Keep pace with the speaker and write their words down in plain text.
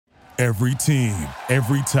Every team,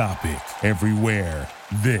 every topic, everywhere.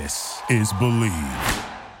 This is Believe.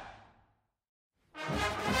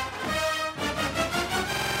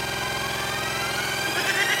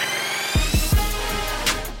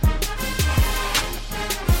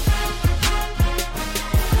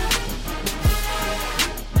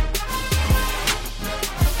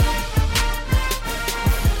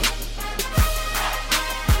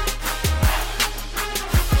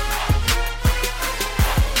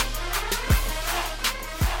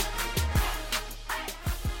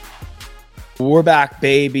 We're back,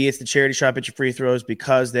 baby. It's the charity shop at your free throws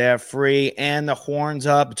because they're free. And the Horns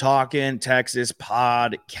Up Talkin Texas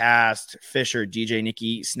podcast. Fisher, DJ,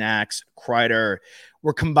 Nikki, Snacks, Kreider.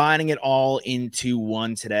 We're combining it all into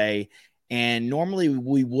one today. And normally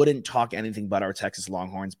we wouldn't talk anything but our Texas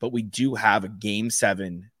Longhorns, but we do have a Game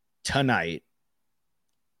 7 tonight.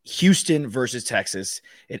 Houston versus Texas.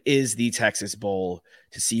 It is the Texas Bowl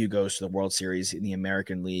to see who goes to the World Series in the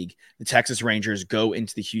American League. The Texas Rangers go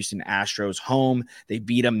into the Houston Astros home. They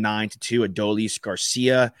beat them 9-2. Adolis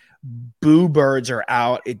Garcia. Boo Birds are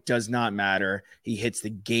out. It does not matter. He hits the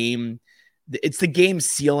game. It's the game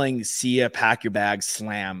sealing Sia pack your bag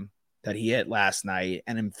slam that he hit last night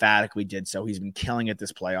and emphatically did so. He's been killing it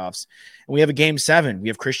this playoffs. And we have a Game 7. We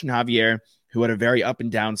have Christian Javier, who had a very up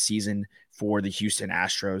and down season for the Houston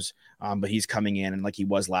Astros, but he's coming in, and like he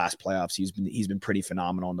was last playoffs, he's been pretty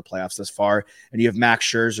phenomenal in the playoffs thus far. And you have Max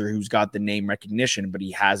Scherzer, who's got the name recognition, but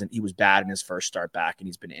he was bad in his first start back, and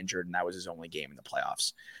he's been injured, and that was his only game in the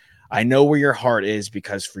playoffs. I know where your heart is,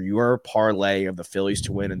 because for your parlay of the Phillies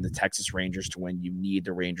to win and the Texas Rangers to win, you need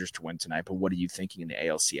the Rangers to win tonight. But what are you thinking in the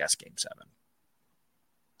ALCS Game 7?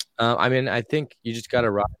 I think you just got to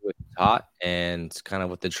ride with hot and kind of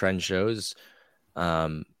what the trend shows.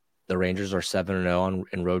 The Rangers are 7-0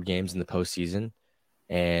 in road games in the postseason.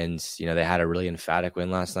 And, they had a really emphatic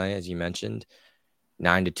win last night, as you mentioned,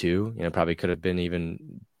 9-2, probably could have been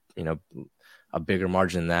even, a bigger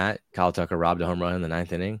margin than that. Kyle Tucker robbed a home run in the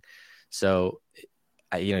 9th inning. So,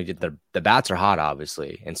 the bats are hot,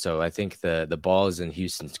 obviously. And so I think the ball is in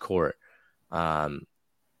Houston's court. Haven't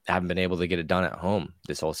been able to get it done at home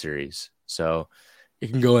this whole series. So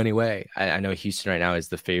it can go any way. I know Houston right now is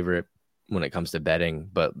the favorite when it comes to betting,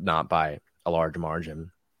 but not by a large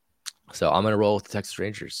margin. So I'm going to roll with the Texas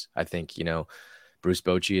Rangers. I think, Bruce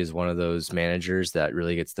Bochy is one of those managers that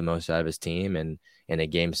really gets the most out of his team. And in a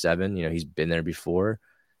Game 7, he's been there before.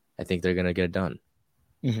 I think they're going to get it done.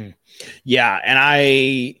 Mm-hmm. Yeah.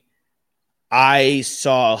 And I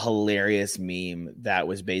saw a hilarious meme that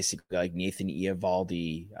was basically like Nathan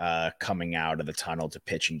Eovaldi coming out of the tunnel to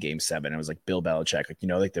pitch in Game 7. It was like Bill Belichick,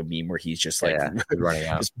 like the meme where he's just like running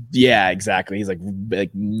out. Yeah, exactly. He's like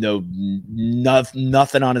nothing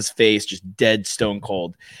on his face, just dead stone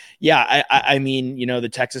cold. Yeah, I mean, the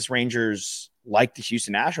Texas Rangers, like the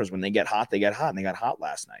Houston Astros, when they get hot, they get hot, and they got hot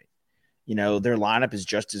last night. Their lineup is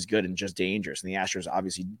just as good and just dangerous. And the Astros,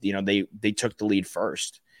 obviously, they took the lead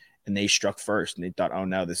first. And they struck first, and they thought, "Oh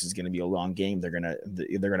no, this is going to be a long game. They're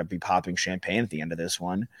gonna be popping champagne at the end of this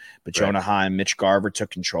one." But right. Jonah Heim, Mitch Garver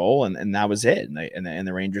took control, and that was it. And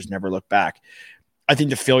the Rangers never looked back. I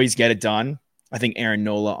think the Phillies get it done. I think Aaron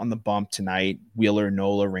Nola on the bump tonight. Wheeler,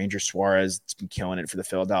 Nola, Ranger Suarez, it's been killing it for the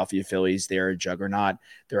Philadelphia Phillies. They're a juggernaut.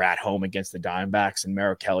 They're at home against the Diamondbacks, and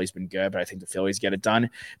Merrill Kelly's been good. But I think the Phillies get it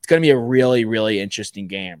done. It's going to be a really, really interesting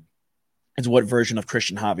game. Is what version of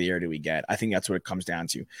Christian Javier do we get? I think that's what it comes down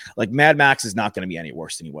to. Like, Mad Max is not going to be any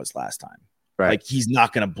worse than he was last time. Right. Like, he's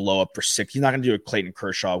not going to blow up for 6. He's not going to do a Clayton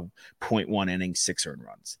Kershaw 0.1 inning, 6 earned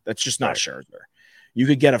runs. That's just not Scherzer. You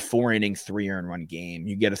could get a 4 inning, 3 earned run game.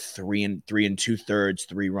 You get a 3 2/3,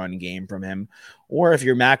 3 run game from him. Or if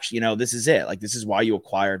you're Max, this is it. Like, this is why you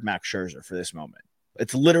acquired Max Scherzer for this moment.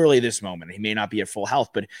 It's literally this moment. He may not be at full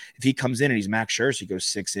health, but if he comes in and he's Max Scherzer, he goes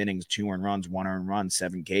 6 innings, 2 earned runs, 1 earned run,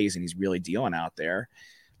 7 Ks, and he's really dealing out there.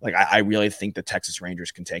 Like, I really think the Texas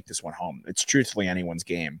Rangers can take this one home. It's truthfully anyone's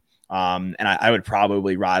game. And I would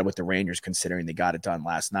probably ride with the Rangers, considering they got it done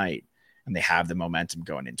last night and they have the momentum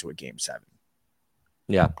going into a Game 7.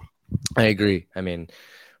 Yeah, I agree. I mean,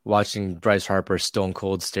 watching Bryce Harper stone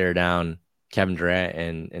cold stare down Kevin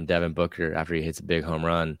Durant and Devin Booker after he hits a big home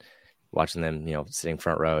run, watching them, sitting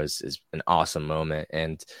front row is an awesome moment.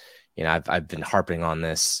 And, I've been harping on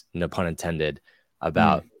this, no pun intended,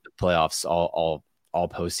 about the playoffs all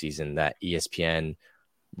postseason, that ESPN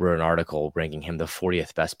wrote an article ranking him the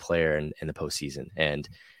 40th best player in the postseason. And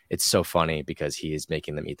it's so funny because he is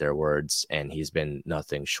making them eat their words, and he's been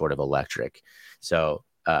nothing short of electric. So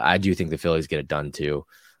I do think the Phillies get it done too.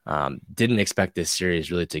 Didn't expect this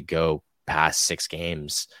series really to go past 6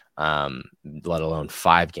 games. let alone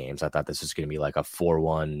 5 games. I thought this was going to be like a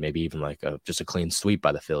 4-1, maybe even like just a clean sweep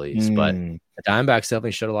by the Phillies. But the Diamondbacks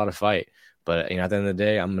definitely showed a lot of fight. But, at the end of the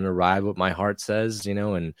day, I'm going to ride what my heart says,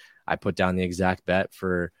 and I put down the exact bet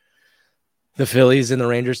for the Phillies and the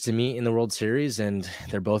Rangers to meet in the World Series, and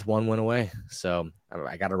they're both 1 win away. So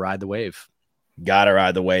I got to ride the wave. Got to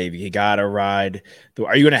ride the wave. You got to ride.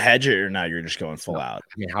 Are you going to hedge it or not? You're just going full out.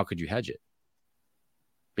 I mean, how could you hedge it?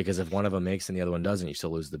 Because if one of them makes and the other one doesn't, you still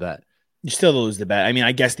lose the bet. You still lose the bet. I mean,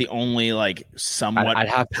 I guess the only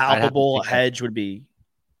palpable hedge would be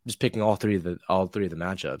just picking all three of the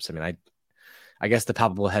matchups. I mean, I guess the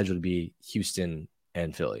palpable hedge would be Houston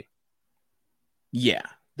and Philly. Yeah,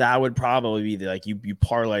 that would probably be you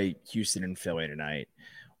parlay Houston and Philly tonight,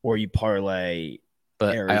 or you parlay.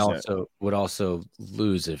 But Arizona. I would also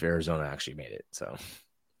lose if Arizona actually made it. So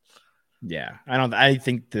yeah, I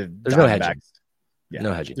think there's no hedging. Yeah,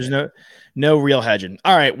 no hedging. There's no real hedging.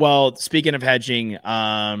 All right. Well, speaking of hedging,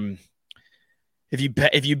 if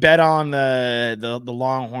you bet on the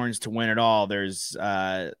Longhorns to win it all, there's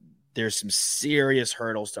some serious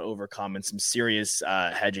hurdles to overcome and some serious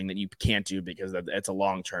hedging that you can't do because it's a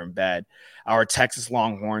long-term bet. Our Texas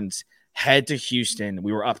Longhorns head to Houston.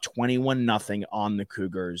 We were up 21-0 on the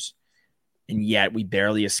Cougars, and yet we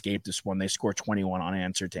barely escaped this one. They score 21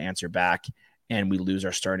 unanswered to answer back, and we lose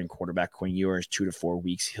our starting quarterback, Quinn Ewers, 2 to 4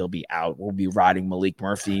 weeks. He'll be out. We'll be riding Malik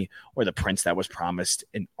Murphy or the prince that was promised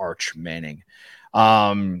in Arch Manning.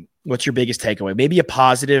 What's your biggest takeaway? Maybe a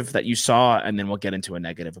positive that you saw, and then we'll get into a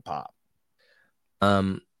negative a pop.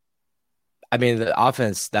 I mean, the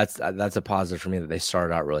offense, that's a positive for me that they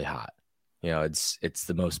started out really hot. It's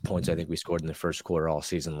the most points I think we scored in the first quarter all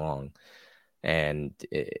season long, and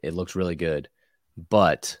it looks really good,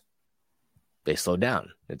 but they slowed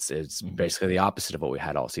down. It's basically the opposite of what we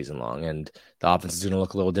had all season long, and the offense is going to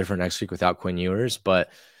look a little different next week without Quinn Ewers, but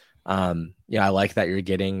I like that you're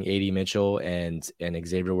getting A.D. Mitchell and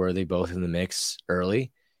Xavier Worthy both in the mix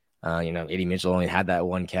early. A.D. Mitchell only had that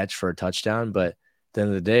one catch for a touchdown, but at the end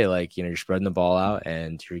of the day, you're spreading the ball out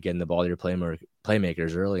and you're getting the ball to your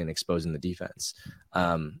playmakers early and exposing the defense.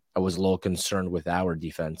 I was a little concerned with our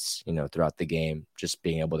defense, throughout the game, just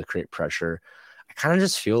being able to create pressure. I kind of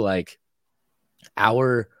just feel like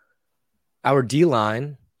our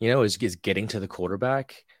D-line, is getting to the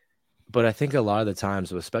quarterback. But I think a lot of the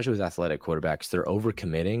times, especially with athletic quarterbacks, they're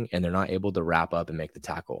overcommitting and they're not able to wrap up and make the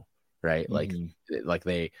tackle, right? Mm-hmm. Like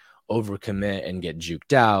they overcommit and get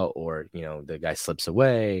juked out, or the guy slips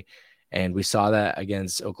away. And we saw that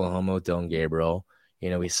against Oklahoma with Dylan Gabriel.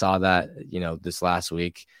 We saw that this last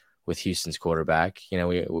week with Houston's quarterback.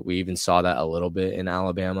 We even saw that a little bit in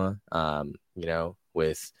Alabama.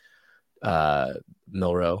 With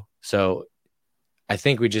Milroe. So I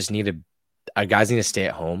think we just our guys need to stay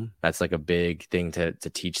at home. That's a big thing to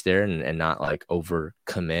teach there, and not over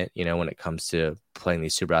commit, when it comes to playing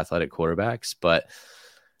these super athletic quarterbacks. But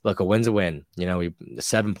look, a win's a win. A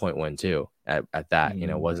 7-point win too at that.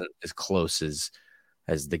 Wasn't as close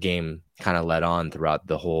as the game kind of led on throughout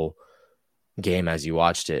the whole game as you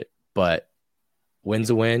watched it. But win's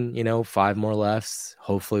a win. 5 more left.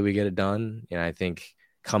 Hopefully we get it done. And I think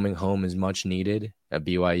coming home is much needed at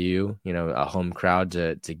BYU, a home crowd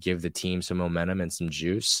to give the team some momentum and some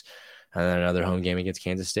juice, and then another home game against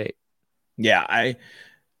Kansas State. Yeah,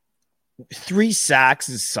 3 sacks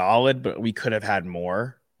is solid, but we could have had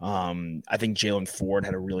more. I think Jalen Ford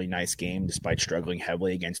had a really nice game despite struggling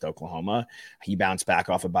heavily against Oklahoma. He bounced back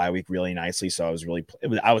off a bye week really nicely, so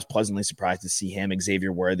I was pleasantly surprised to see him.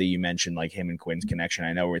 Xavier Worthy, you mentioned him and Quinn's connection.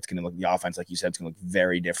 I know where it's going to look, the offense, like you said, it's going to look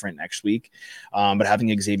very different next week. But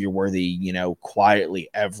having Xavier Worthy, quietly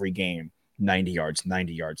every game, 90 yards,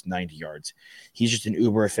 90 yards, 90 yards. He's just an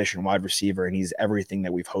uber efficient wide receiver, and he's everything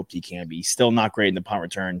that we've hoped he can be. He's still not great in the punt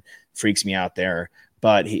return, freaks me out there,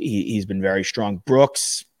 but he's been very strong.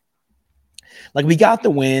 Brooks, we got the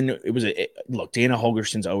win. Look, Dana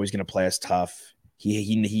Holgerson's always going to play us tough.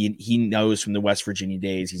 He knows from the West Virginia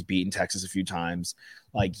days. He's beaten Texas a few times.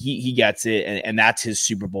 He gets it, and that's his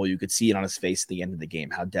Super Bowl. You could see it on his face at the end of the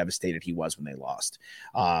game, how devastated he was when they lost.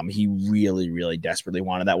 He really, really desperately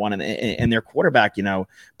wanted that one. And their quarterback,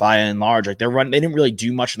 by and large, they didn't really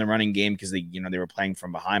do much in the running game because they were playing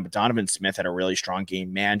from behind. But Donovan Smith had a really strong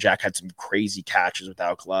game. Manjack had some crazy catches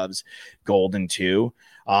without gloves. Golden too.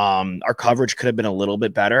 Our coverage could have been a little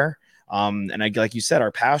bit better. And like you said,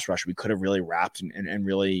 our pass rush, we could have really wrapped and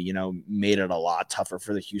really, made it a lot tougher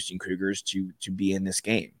for the Houston Cougars to be in this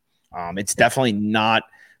game. It's definitely not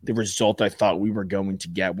the result I thought we were going to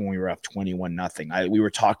get when we were up 21-0. We were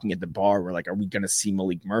talking at the bar. We're like, are we going to see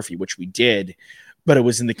Malik Murphy, which we did, but it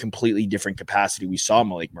was in the completely different capacity we saw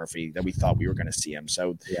Malik Murphy that we thought we were going to see him.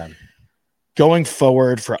 So going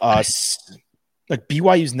forward for us, like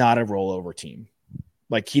BYU's not a rollover team.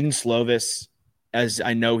 Like Keaton Slovis, as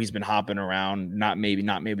I know he's been hopping around, not maybe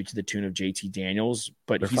to the tune of JT Daniels,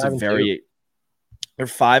 but they're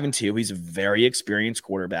 5-2. He's a very experienced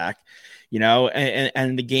quarterback,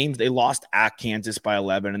 and the games they lost at Kansas by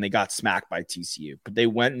 11 and they got smacked by TCU, but they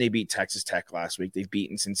went and they beat Texas Tech last week. They've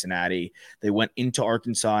beaten Cincinnati. They went into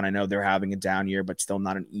Arkansas, and I know they're having a down year, but still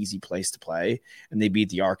not an easy place to play. And they beat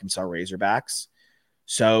the Arkansas Razorbacks.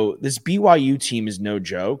 So this BYU team is no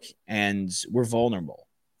joke, and we're vulnerable.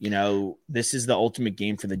 This is the ultimate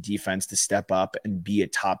game for the defense to step up and be a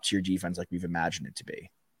top-tier defense like we've imagined it to be.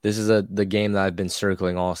 This is the game that I've been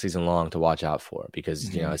circling all season long to watch out for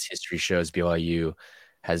because, as history shows, BYU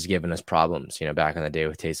has given us problems, back in the day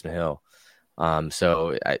with Taysom Hill.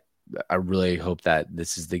 So I really hope that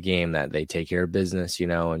this is the game that they take care of business,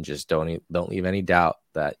 and just don't leave any doubt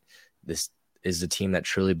that this is the team that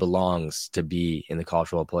truly belongs to be in the college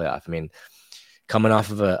football playoff. I mean, coming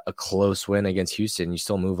off of a close win against Houston, you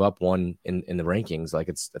still move up one in the rankings. Like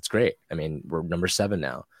that's great. I mean, we're number 7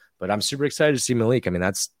 now, but I'm super excited to see Malik. I mean,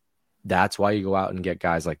 that's why you go out and get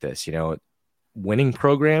guys like this. Winning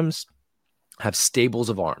programs have stables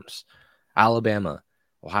of arms. Alabama,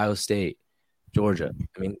 Ohio State, Georgia.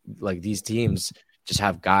 I mean, like these teams just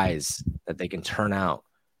have guys that they can turn out.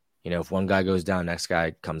 If one guy goes down, next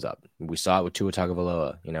guy comes up. We saw it with Tua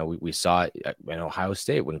Tagovailoa. We saw it in Ohio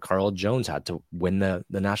State when Carl Jones had to win the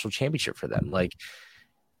national championship for them. Like,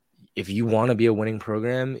 if you want to be a winning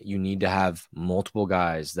program, you need to have multiple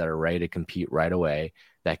guys that are ready to compete right away,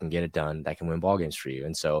 that can get it done, that can win ball games for you.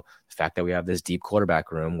 And so the fact that we have this deep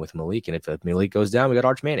quarterback room with Malik, and if Malik goes down, we got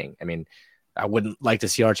Arch Manning. I mean, I wouldn't like to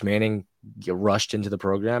see Arch Manning get rushed into the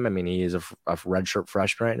program. I mean, he is a redshirt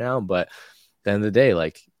freshman right now, but at the end of the day,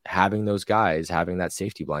 like having those guys, having that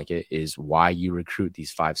safety blanket is why you recruit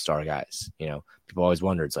these 5-star guys. People always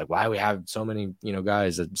wonder, it's like, why we have so many,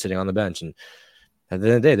 guys that sitting on the bench. And at the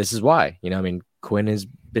end of the day, this is why. I mean, Quinn has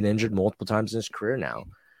been injured multiple times in his career now.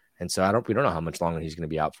 And so we don't know how much longer he's going to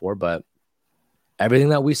be out for, but everything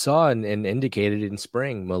that we saw and indicated in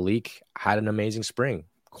spring, Malik had an amazing spring.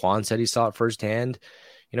 Quan said he saw it firsthand.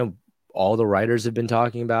 All the writers have been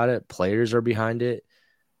talking about it. Players are behind it.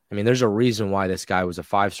 I mean, there's a reason why this guy was a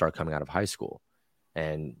 5-star coming out of high school,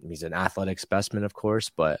 and he's an athletic specimen, of course,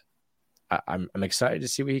 but I'm excited to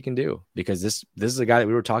see what he can do, because this is a guy that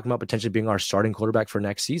we were talking about potentially being our starting quarterback for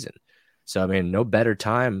next season. So, I mean, no better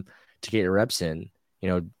time to get your reps in,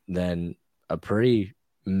 than a pretty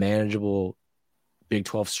manageable Big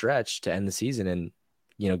 12 stretch to end the season and,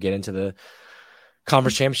 get into the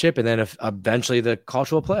conference championship and then eventually the college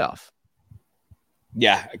football playoff.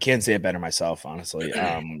 Yeah, I can't say it better myself, honestly.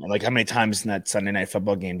 Like, how many times in that Sunday night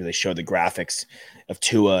football game do they show the graphics of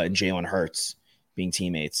Tua and Jalen Hurts being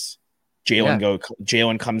teammates?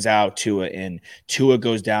 Jalen comes out, Tua in. Tua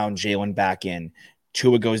goes down, Jalen back in.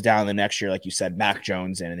 Tua goes down the next year, like you said, Mac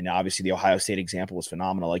Jones in. And then obviously the Ohio State example was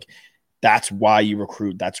phenomenal. Like, that's why you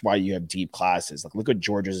recruit. That's why you have deep classes. Like, look what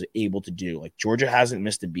Georgia's able to do. Like, Georgia hasn't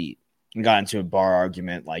missed a beat. And got into a bar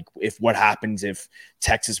argument, like what happens if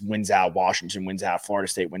Texas wins out, Washington wins out, Florida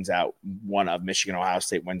State wins out, one of Michigan, Ohio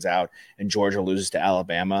State wins out, and Georgia loses to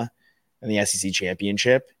Alabama in the SEC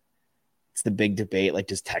championship. It's the big debate. Like,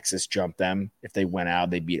 does Texas jump them? If they went out,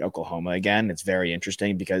 they beat Oklahoma again. It's very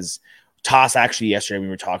interesting because Toss actually yesterday, we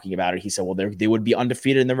were talking about it. He said, well, they would be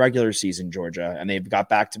undefeated in the regular season, Georgia, and they've got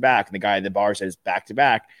back-to-back. And the guy at the bar says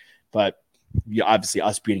back-to-back, but obviously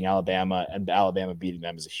us beating Alabama and Alabama beating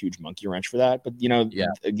them is a huge monkey wrench for that. But,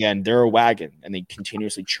 again, they're a wagon and they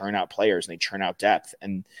continuously churn out players and they churn out depth.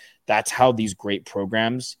 And that's how these great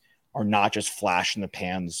programs are not just flash in the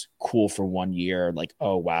pans, cool for 1 year. Like,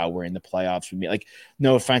 oh, wow, we're in the playoffs. Like,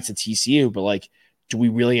 no offense to TCU, but like, do we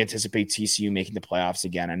really anticipate TCU making the playoffs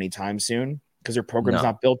again anytime soon? Because their program's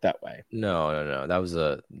not built that way. No. That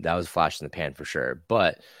was flash in the pan for sure.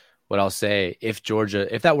 But what I'll say, if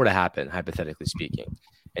that were to happen, hypothetically speaking,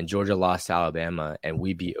 and Georgia lost to Alabama and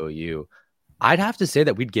we beat OU, I'd have to say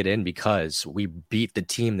that we'd get in because we beat the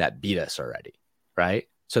team that beat us already, right?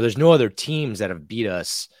 So there's no other teams that have beat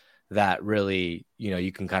us that really,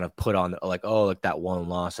 you can kind of put on like, oh, like that one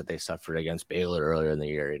loss that they suffered against Baylor earlier in the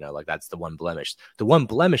year, like that's the one blemish. The one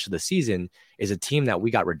blemish of the season is a team that we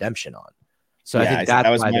got redemption on. So I think that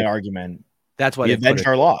was my argument. That's why we avenged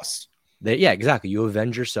our loss. Yeah, exactly. You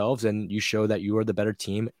avenge yourselves and you show that you are the better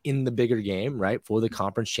team in the bigger game, right? For the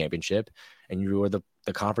conference championship, and you are the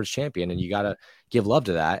conference champion, and you got to give love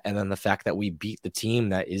to that. And then the fact that we beat the team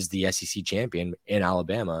that is the SEC champion in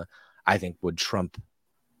Alabama, I think would trump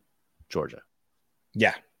Georgia.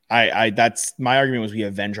 Yeah. I that's my argument was we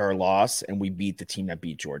avenge our loss and we beat the team that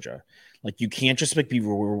beat Georgia. Like you can't just like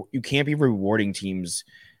you can't be rewarding teams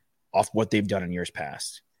off what they've done in years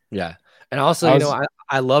past. Yeah. And also,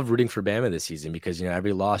 I love rooting for Bama this season because,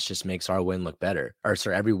 every loss just makes our win look better. Or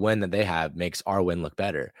sorry, every win that they have makes our win look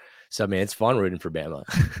better. So, I mean, it's fun rooting for Bama.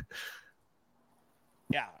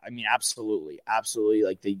 Yeah, I mean, absolutely. Absolutely.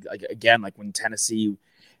 Like when Tennessee,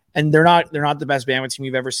 and they're not the best Bama team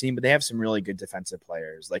we've ever seen, but they have some really good defensive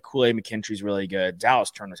players. Like Kool-Aid McKintry's really good.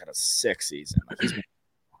 Dallas Turner's had a sick season. Like he's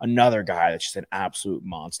another guy that's just an absolute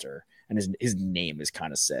monster. And his name is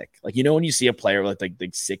kind of sick. Like, when you see a player with like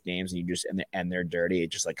sick names and you just and they're dirty, it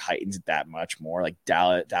just like heightens it that much more. Like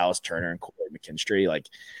Dallas Turner and Kool-Aid McKinstry, like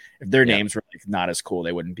if their names were like not as cool,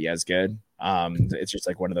 they wouldn't be as good. It's just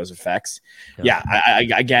like one of those effects. I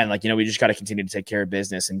again, like, we just got to continue to take care of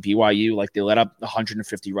business. And BYU, like they let up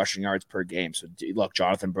 150 rushing yards per game. So look,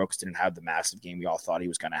 Jonathan Brooks didn't have the massive game we all thought he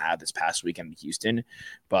was going to have this past weekend in Houston,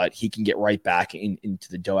 but he can get right back into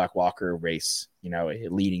the Doak Walker race,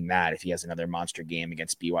 leading that if he has another monster game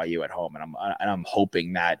against BYU at home. And I'm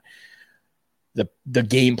hoping that the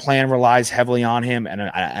game plan relies heavily on him, and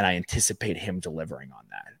I anticipate him delivering on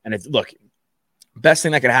that. And best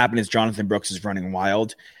thing that could happen is Jonathan Brooks is running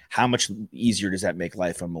wild. How much easier does that make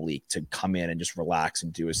life on Malik to come in and just relax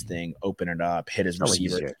and do his thing, open it up, hit his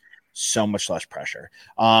receiver? So much less pressure.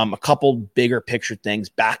 A couple bigger picture things.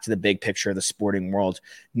 Back to the big picture of the sporting world.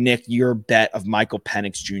 Nick, your bet of Michael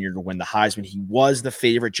Penix Jr. to win the Heisman. He was the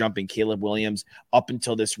favorite, jumping Caleb Williams up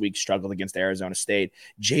until this week, struggled against Arizona State.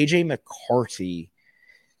 JJ McCarthy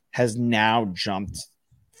has now jumped,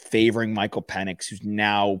 favoring Michael Penix, who's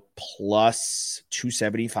now plus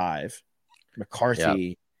 275.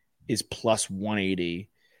 McCarthy is plus 180.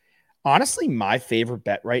 Honestly, my favorite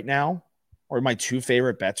bet right now, or my two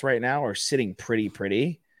favorite bets right now, are sitting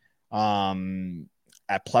pretty.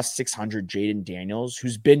 At plus 600, Jaden Daniels,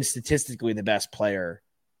 who's been statistically the best player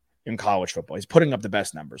in college football. He's putting up the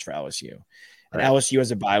best numbers for LSU. And LSU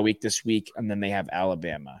has a bye week this week, and then they have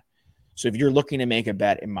Alabama. So if you're looking to make a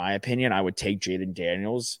bet, in my opinion, I would take Jaden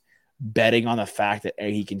Daniels, betting on the fact that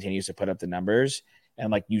he continues to put up the numbers.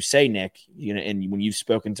 And like you say, Nick, and when you've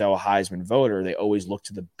spoken to a Heisman voter, they always look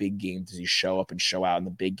to the big game. Does he show up and show out in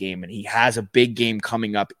the big game? And he has a big game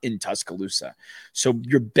coming up in Tuscaloosa. So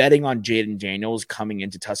you're betting on Jaden Daniels coming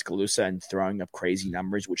into Tuscaloosa and throwing up crazy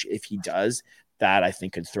numbers, which if he does, that I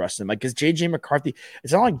think could thrust him. Like, because JJ McCarthy,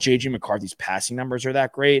 it's not like JJ McCarthy's passing numbers are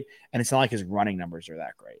that great, and it's not like his running numbers are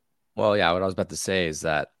that great. Well, yeah, what I was about to say is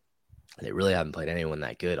that they really haven't played anyone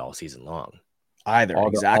that good all season long. Either,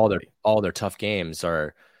 exactly. All their tough games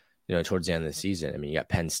are, towards the end of the season. I mean, you got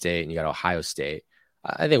Penn State and you got Ohio State.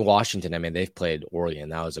 I think Washington, I mean, they've played Oregon.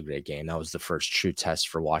 That was a great game. That was the first true test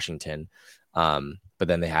for Washington. But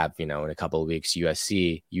then they have, in a couple of weeks,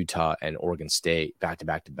 USC, Utah, and Oregon State back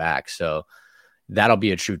to back. So that'll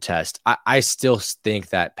be a true test. I still think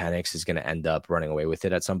that Penix is going to end up running away with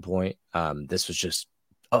it at some point. This was just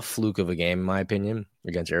a fluke of a game, in my opinion,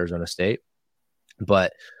 against Arizona State.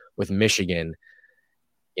 But with Michigan,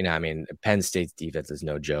 Penn State's defense is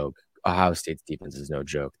no joke. Ohio State's defense is no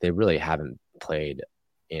joke. They really haven't played,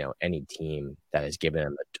 any team that has given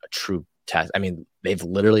them a true test. I mean, they've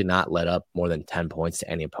literally not let up more than 10 points to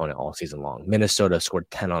any opponent all season long. Minnesota scored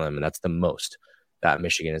 10 on them, and that's the most that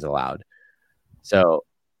Michigan is allowed. So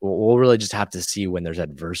we'll really just have to see when there's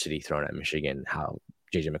adversity thrown at Michigan, how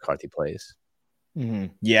JJ McCarthy plays. Mm-hmm.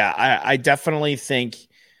 Yeah, I definitely think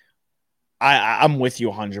I'm with you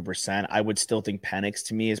 100%. I would still think Penix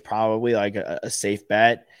to me is probably like a safe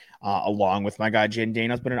bet, along with my guy Jaden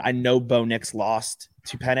Daniels. But I know Bo Nix lost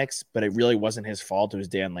to Penix, but it really wasn't his fault. It was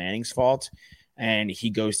Dan Lanning's fault, and he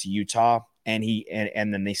goes to Utah, and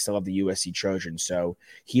then they still have the USC Trojans. So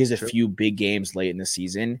he has a few big games late in the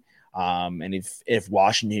season. And if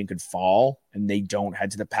Washington could fall and they don't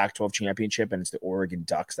head to the Pac-12 championship, and it's the Oregon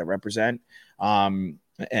Ducks that represent,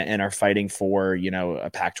 and are fighting for, a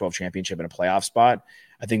Pac-12 championship and a playoff spot,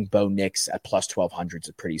 I think Bo Nix at plus 1,200 is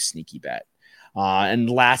a pretty sneaky bet. And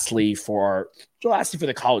lastly for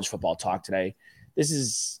the college football talk today, this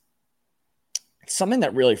is something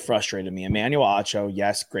that really frustrated me. Emmanuel Acho,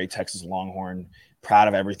 yes, great Texas Longhorn, proud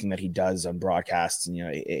of everything that he does on broadcasts and,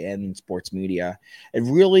 and in sports media. It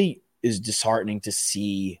really is disheartening to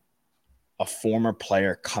see a former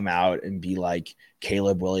player come out and be like,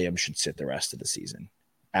 Caleb Williams should sit the rest of the season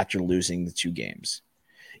after losing the 2 games.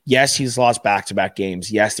 Yes, he's lost back-to-back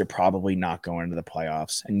games. Yes, they're probably not going into the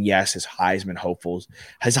playoffs. And yes, his Heisman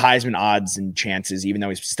odds and chances, even though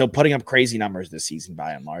he's still putting up crazy numbers this season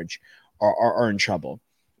by and large, are in trouble.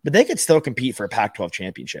 but they could still compete for a Pac-12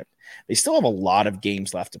 championship. They still have a lot of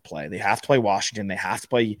games left to play. They have to play Washington. They have to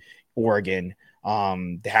play Oregon.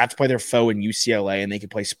 They have to play their foe in UCLA, and they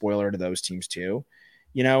could play spoiler to those teams too.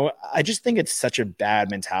 I just think it's such a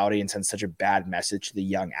bad mentality and sends such a bad message to the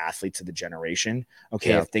young athletes of the generation.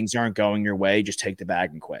 Okay, if things aren't going your way, just take the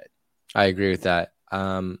bag and quit. I agree with that.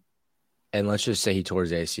 And let's just say he tore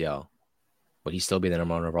his ACL. Would he still be the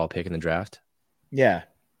number one overall pick in the draft? Yeah.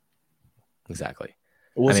 Exactly.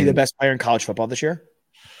 Was he the best player in college football this year?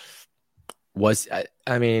 No. Is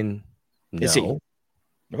he?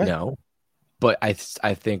 Okay. No. But I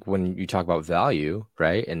think when you talk about value,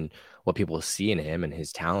 right, and what people see in him and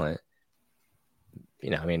his talent, he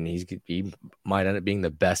might end up being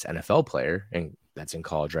the best NFL player, and that's in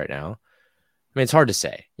college right now. I mean, it's hard to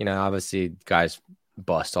say. Obviously guys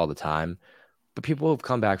bust all the time, but people have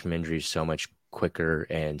come back from injuries so much quicker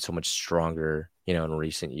and so much stronger, in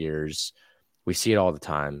recent years. We see it all the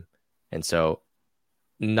time. And so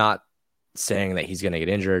not saying that he's going to get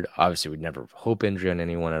injured. Obviously, we'd never hope injury on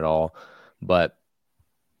anyone at all. But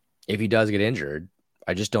if he does get injured,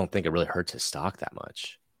 I just don't think it really hurts his stock that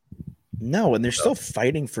much. No, and they're still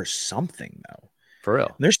fighting for something, though. For real.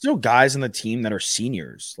 And there's still guys on the team that are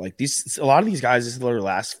seniors. Like a lot of these guys, this is their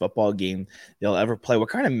last football game they'll ever play. What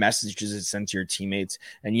kind of message does it send to your teammates?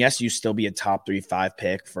 And yes, you still be a top 3-5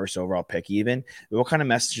 pick, first overall pick even. But what kind of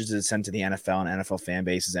messages does it send to the NFL and NFL fan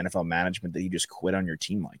bases, NFL management that you just quit on your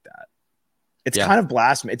team like that? It's kind of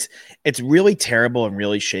blasphemous. It's really terrible and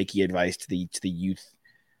really shaky advice to the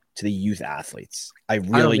youth athletes. I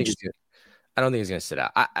don't think he's going to sit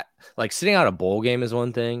out. I like sitting out a bowl game is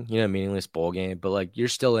one thing, a meaningless bowl game, but like you're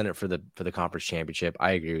still in it for the conference championship.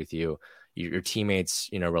 I agree with you. Your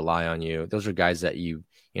teammates, rely on you. Those are guys that you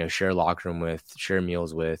share a locker room with, share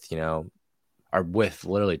meals with, are with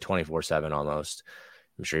literally 24/7 almost.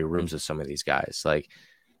 I'm sure he rooms with some of these guys. Like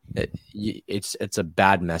it's a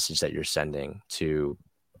bad message that you're sending to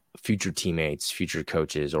future teammates, future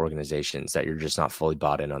coaches, organizations, that you're just not fully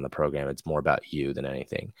bought in on the program. It's more about you than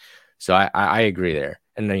anything. So I agree there.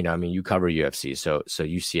 And you cover UFC, so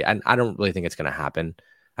you see it. And I don't really think it's going to happen.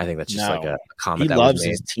 I think that's just like a comment. He loves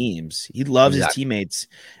his teams. He loves his teammates.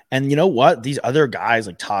 And you know what? These other guys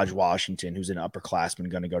like Taj Washington, who's an upperclassman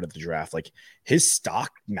going to go to the draft, like his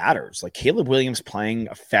stock matters. Like Caleb Williams playing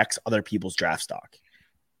affects other people's draft stock.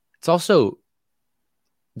 It's also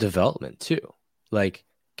development too. Like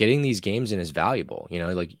getting these games in is valuable.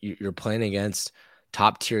 Like you're playing against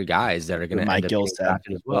top tier guys that are going to end up getting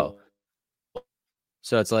drafted as well.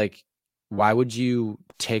 So it's like, why would you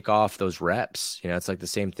take off those reps? It's like the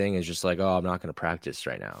same thing as just like, oh, I'm not going to practice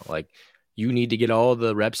right now. Like you need to get all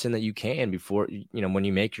the reps in that you can before, when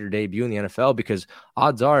you make your debut in the NFL, because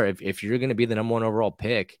odds are if you're going to be the number one overall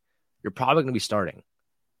pick, you're probably going to be starting.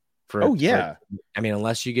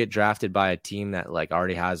 Unless you get drafted by a team that like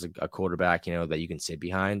already has a quarterback, that you can sit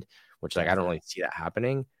behind, which like I don't really see that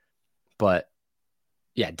happening. But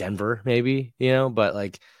yeah, Denver maybe, but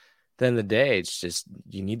like at the end of the day, it's just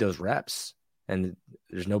you need those reps, and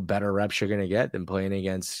there's no better reps you're going to get than playing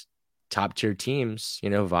against top tier teams,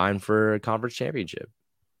 vying for a conference championship.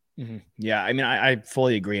 Mm-hmm. Yeah, I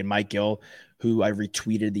fully agree. And Mike Gill, who I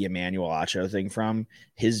retweeted the Emmanuel Acho thing from,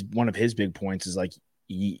 one of his big points is like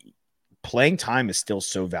playing time is still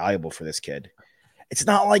so valuable for this kid. It's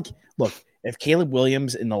not like, look, if Caleb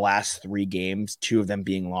Williams in the last 3 games, 2 of them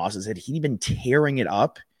being losses, had he been tearing it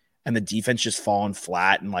up and the defense just fallen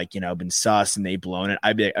flat and like, been sus and they blown it,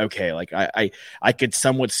 I'd be like, okay, like I could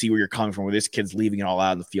somewhat see where you're coming from, where this kid's leaving it all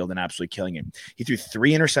out in the field and absolutely killing it. He threw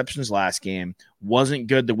 3 interceptions last game, wasn't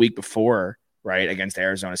good the week before, right? Against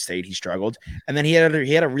Arizona State, he struggled. And then he had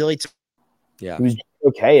a really he was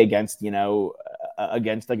okay against,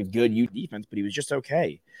 against like a good youth defense, but he was just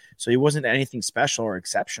okay. So he wasn't anything special or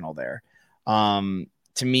exceptional there.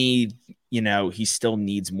 To me, he still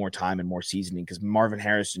needs more time and more seasoning, because Marvin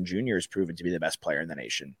Harrison Jr. has proven to be the best player in the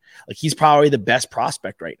nation. Like he's probably the best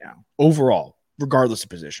prospect right now overall, regardless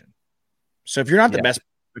of position. So if you're not the best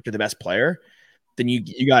or the best player, then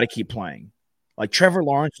you got to keep playing. Like Trevor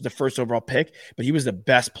Lawrence was the first overall pick, but he was the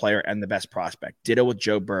best player and the best prospect. Ditto with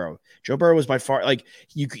Joe Burrow. Joe Burrow was by far like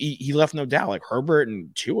he left no doubt. Like Herbert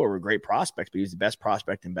and Tua were great prospects, but he was the best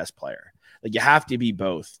prospect and best player. Like you have to be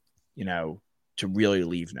both, to really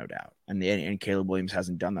leave no doubt. And Caleb Williams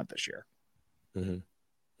hasn't done that this year. Mm-hmm.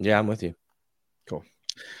 Yeah, I'm with you. Cool.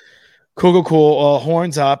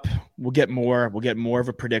 Horns up. We'll get more of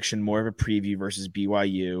a prediction, more of a preview versus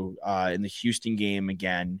BYU in the Houston game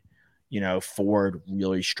again. Ford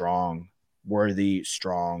really strong, Worthy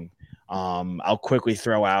strong. I'll quickly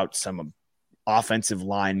throw out some offensive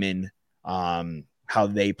linemen. how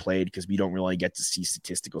they played because we don't really get to see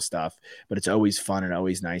statistical stuff, but it's always fun and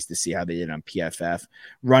always nice to see how they did on PFF.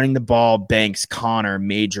 Running the ball, Banks, Connor,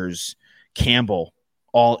 Majors, Campbell,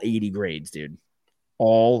 all 80 grades, dude.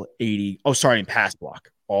 All 80. Oh, sorry, in pass block,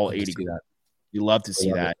 all 80 grades. You love to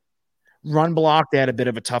see that. Run block, they had a bit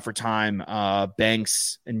of a tougher time.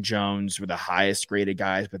 Banks and Jones were the highest graded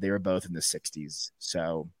guys, but they were both in the 60s.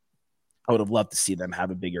 So I would have loved to see them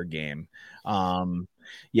have a bigger game.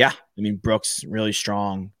 Brooks really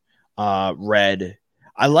strong. Red.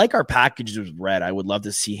 I like our packages with Red. I would love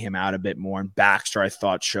to see him out a bit more. And Baxter, I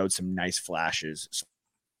thought, showed some nice flashes.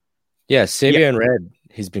 Yeah, Sabia and Red,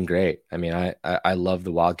 he's been great. I mean, I love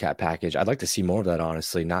the Wildcat package. I'd like to see more of that,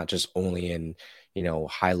 honestly, not just only in,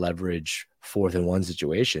 high leverage 4th and 1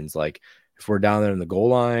 situations. Like if we're down there in the goal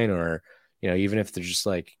line or, even if they're just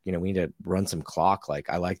like, we need to run some clock. Like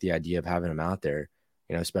I like the idea of having him out there,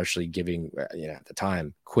 especially giving, at the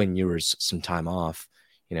time, Quinn Ewers some time off,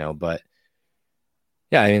 but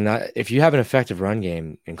yeah, I mean, if you have an effective run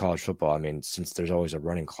game in college football, I mean, since there's always a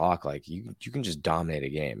running clock, like you can just dominate a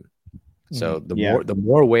game. So the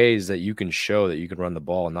more ways that you can show that you can run the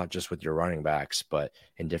ball, not just with your running backs, but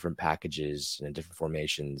in different packages and in different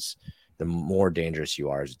formations, the more dangerous you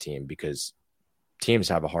are as a team, because teams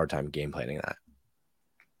have a hard time game planning that.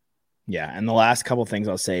 Yeah, and the last couple of things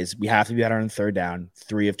I'll say is we have to be better on 3rd down.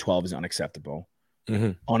 3 of 12 is unacceptable.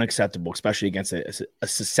 Unacceptable, especially against a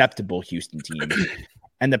susceptible Houston team.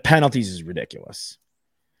 And the penalties is ridiculous.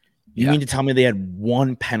 You mean to tell me they had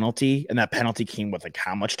 1 penalty, and that penalty came with like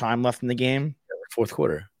how much time left in the game? 4th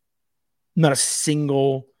quarter. Not a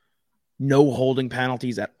single, no holding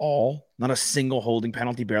penalties at all. Not a single holding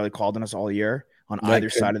penalty barely called on us all year on either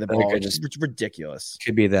side of the ball. It's ridiculous.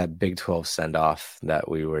 Could be that Big 12 send-off that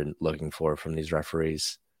we were looking for from these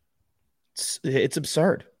referees. It's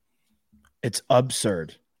absurd. It's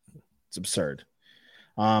absurd.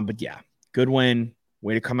 But yeah, good win.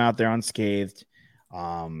 Way to come out there unscathed.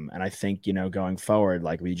 And I think, going forward,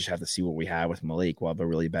 like we just have to see what we have with Malik. We'll have a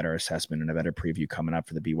really better assessment and a better preview coming up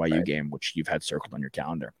for the BYU game, which you've had circled on your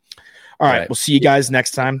calendar. All right. We'll see you guys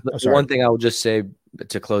next time. One thing I will just say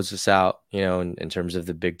to close this out, in terms of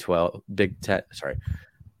the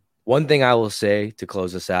one thing I will say to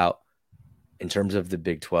close this out in terms of the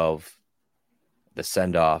Big 12, the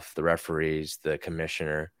send-off, the referees, the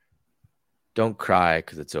commissioner, don't cry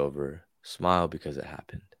because it's over. Smile because it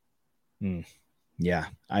happened. Yeah,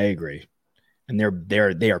 I agree. And they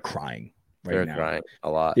are crying right now. They're crying a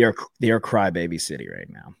lot. They are crybaby city right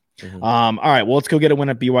now. All right, well, let's go get a win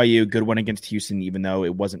at BYU. Good win against Houston, even though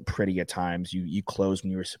it wasn't pretty at times. You closed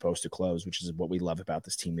when you were supposed to close, which is what we love about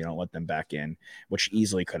this team. You don't let them back in, which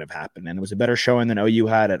easily could have happened. And it was a better showing than OU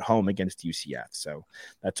had at home against UCF. So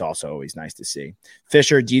that's also always nice to see.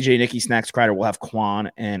 Fisher, DJ, Nikki, Snacks, Crider. We'll have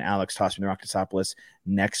Quan and Alex Tossman, the Rocketsopolis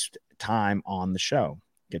next time on the show.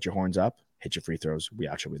 Get your horns up. Hit your free throws. We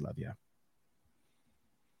love you.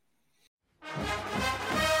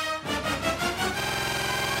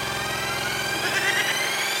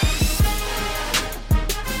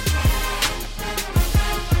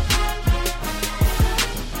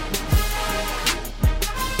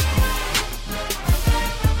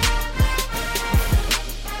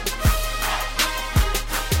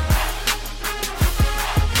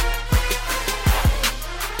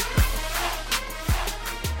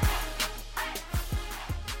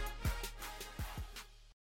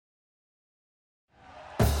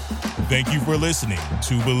 Thank you for listening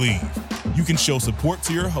to Believe. You can show support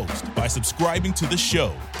to your host by subscribing to the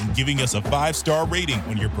show and giving us a 5-star rating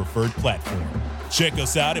on your preferred platform. Check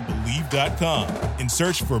us out at Believe.com and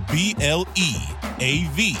search for BLEAV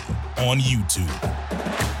on YouTube.